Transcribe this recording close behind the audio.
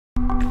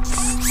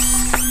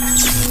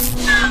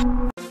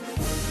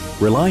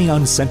Relying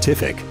on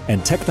scientific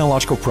and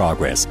technological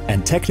progress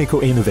and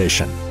technical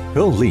innovation,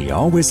 Heli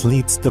always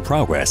leads the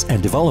progress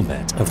and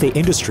development of the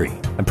industry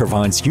and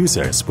provides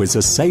users with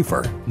a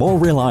safer, more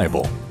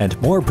reliable, and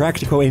more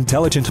practical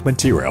intelligent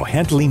material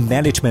handling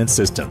management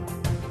system.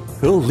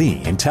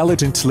 Heli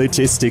Intelligent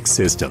Logistics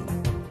System.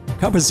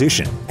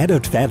 Composition and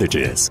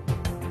advantages.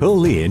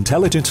 Heli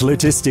Intelligent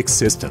Logistics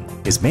System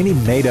is mainly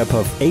made up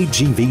of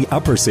AGV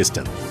upper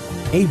system,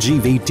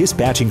 AGV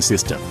dispatching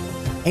system,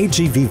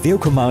 AGV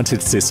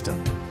vehicle-mounted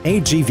system,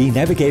 AGV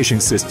navigation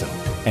system,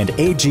 and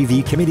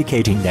AGV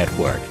communicating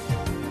network.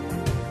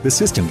 The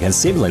system can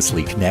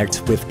seamlessly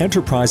connect with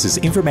enterprises'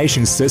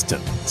 information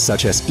systems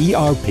such as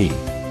ERP,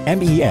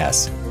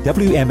 MES,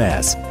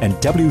 WMS, and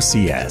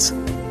WCS.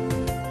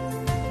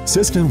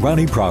 System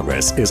running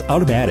progress is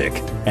automatic,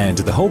 and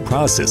the whole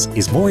process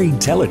is more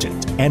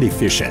intelligent and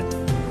efficient.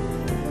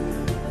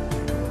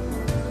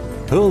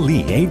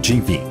 Heli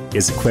AGV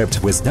is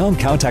equipped with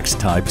non-contact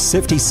type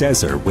safety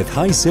sensor with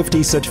high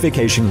safety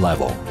certification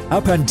level.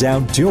 Up and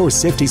down dual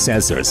safety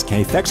sensors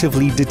can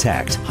effectively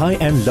detect high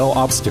and low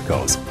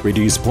obstacles,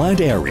 reduce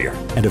blind area,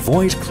 and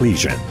avoid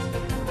collision.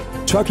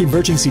 Truck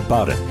emergency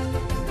button,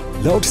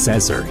 load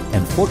sensor,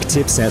 and fork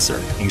tip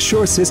sensor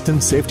ensure system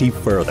safety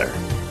further.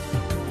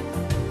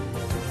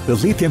 The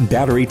lithium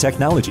battery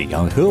technology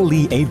on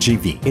Heli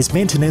AGV is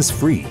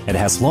maintenance-free and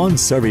has long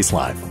service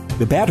life.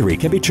 The battery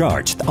can be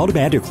charged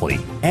automatically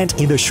and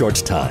in a short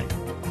time.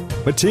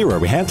 Material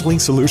handling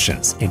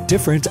solutions in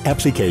different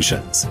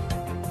applications.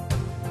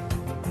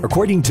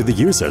 According to the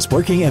user's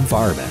working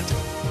environment,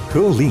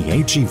 Heli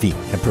AGV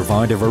can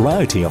provide a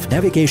variety of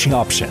navigation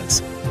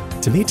options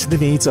to meet the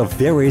needs of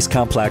various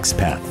complex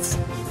paths.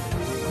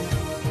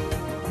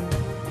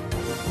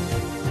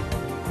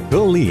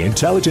 Heli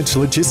Intelligent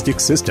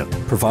Logistics System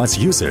provides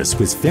users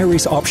with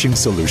various option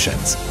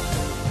solutions.